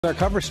Our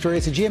cover story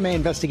is a GMA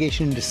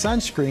investigation into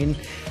sunscreen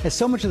as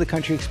so much of the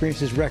country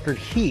experiences record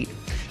heat.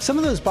 Some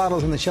of those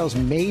bottles on the shelves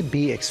may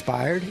be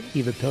expired.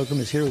 Eva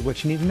Pilgrim is here with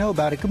what you need to know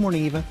about it. Good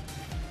morning, Eva.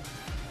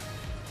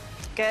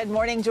 Good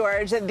morning,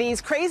 George. These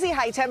crazy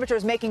high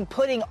temperatures making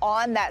putting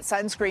on that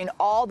sunscreen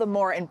all the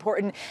more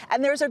important.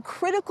 And there's a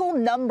critical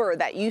number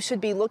that you should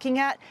be looking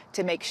at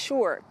to make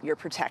sure you're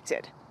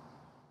protected.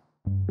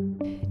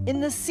 In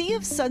the sea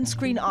of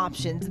sunscreen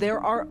options, there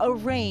are a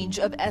range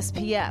of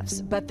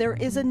SPFs, but there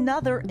is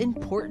another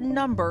important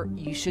number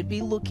you should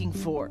be looking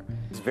for.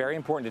 It's very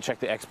important to check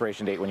the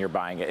expiration date when you're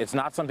buying it. It's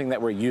not something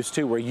that we're used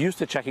to. We're used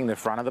to checking the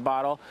front of the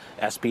bottle,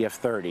 SPF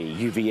 30,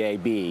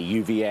 UVA-B,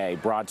 UVA,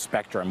 broad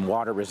spectrum,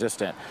 water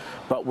resistant,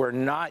 but we're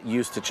not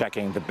used to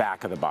checking the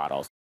back of the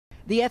bottles.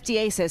 The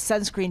FDA says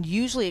sunscreen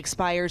usually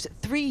expires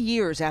 3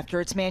 years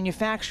after it's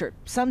manufactured,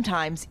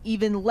 sometimes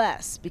even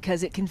less,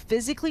 because it can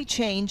physically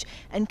change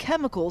and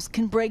chemicals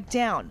can break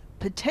down,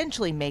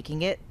 potentially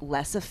making it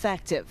less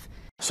effective.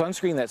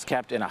 Sunscreen that's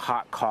kept in a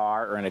hot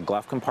car or in a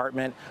glove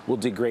compartment will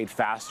degrade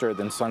faster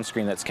than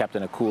sunscreen that's kept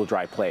in a cool,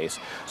 dry place.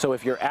 So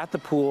if you're at the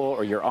pool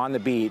or you're on the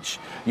beach,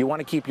 you want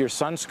to keep your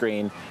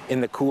sunscreen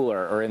in the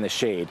cooler or in the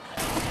shade.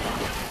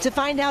 To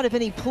find out if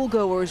any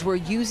poolgoers were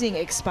using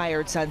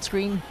expired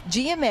sunscreen,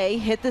 GMA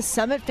hit the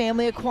Summit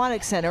Family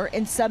Aquatic Center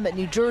in Summit,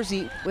 New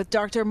Jersey with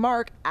Dr.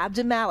 Mark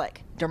Abdumalik,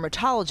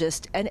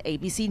 dermatologist and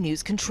ABC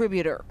News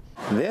contributor.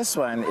 This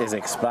one is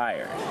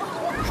expired.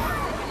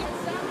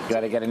 You got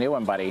to get a new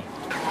one, buddy.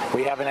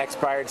 We have an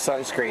expired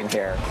sunscreen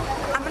here.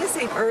 I'm going to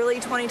say early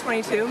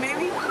 2022,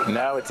 maybe?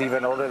 No, it's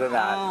even older than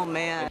that. Oh,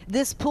 man.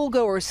 This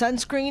poolgoer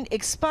sunscreen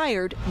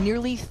expired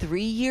nearly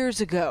 3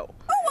 years ago.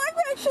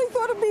 I actually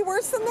thought it'd be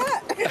worse than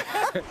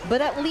that.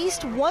 But at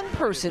least one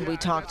person we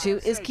talked to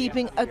is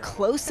keeping a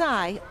close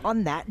eye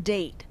on that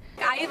date.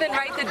 I even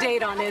write the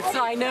date on it,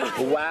 so I know.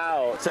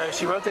 Wow. So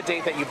she wrote the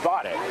date that you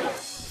bought it.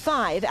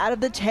 5 out of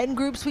the 10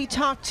 groups we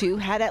talked to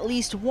had at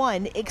least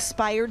one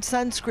expired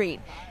sunscreen.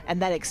 And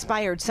that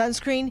expired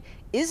sunscreen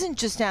isn't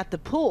just at the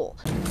pool.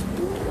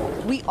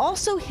 We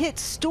also hit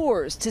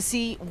stores to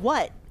see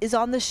what is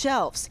on the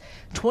shelves.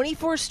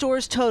 24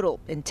 stores total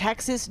in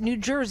Texas, New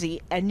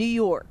Jersey, and New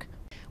York.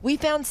 We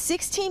found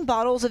 16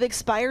 bottles of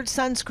expired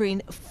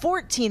sunscreen,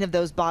 14 of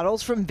those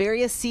bottles from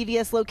various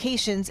CVS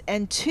locations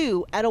and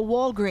 2 at a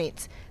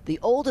Walgreens. The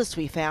oldest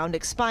we found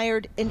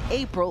expired in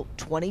April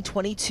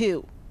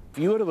 2022. If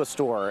you go to a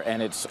store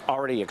and it's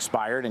already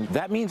expired, and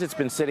that means it's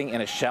been sitting in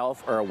a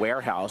shelf or a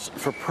warehouse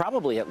for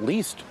probably at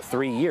least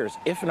 3 years,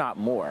 if not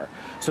more.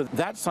 So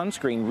that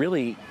sunscreen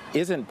really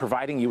isn't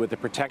providing you with the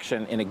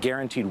protection in a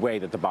guaranteed way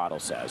that the bottle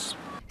says.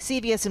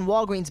 CVS and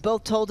Walgreens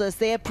both told us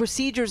they have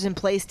procedures in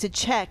place to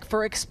check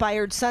for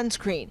expired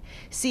sunscreen.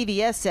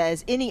 CVS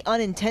says any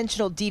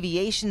unintentional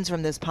deviations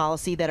from this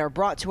policy that are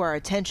brought to our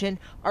attention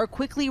are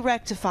quickly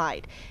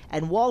rectified.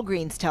 And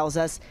Walgreens tells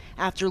us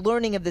after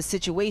learning of the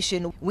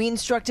situation, we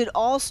instructed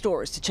all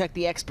stores to check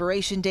the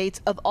expiration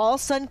dates of all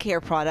sun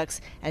care products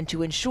and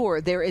to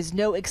ensure there is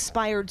no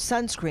expired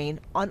sunscreen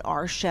on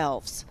our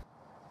shelves.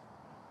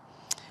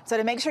 So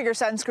to make sure your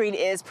sunscreen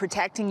is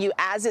protecting you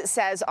as it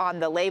says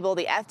on the label,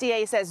 the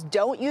FDA says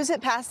don't use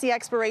it past the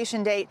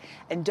expiration date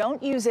and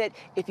don't use it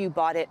if you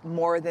bought it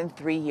more than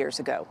 3 years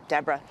ago.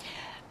 Deborah.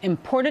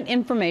 Important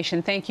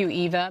information. Thank you,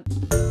 Eva.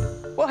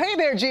 Well, hey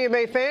there,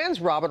 GMA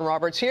fans. Robin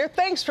Roberts here.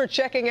 Thanks for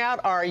checking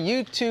out our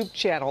YouTube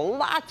channel.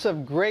 Lots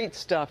of great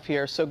stuff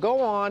here. So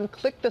go on,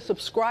 click the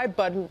subscribe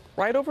button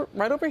right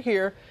over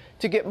here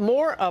to get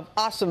more of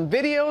awesome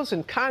videos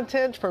and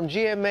content from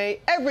GMA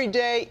every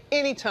day,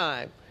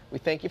 anytime. We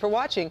thank you for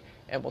watching,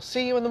 and we'll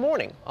see you in the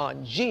morning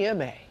on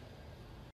GMA.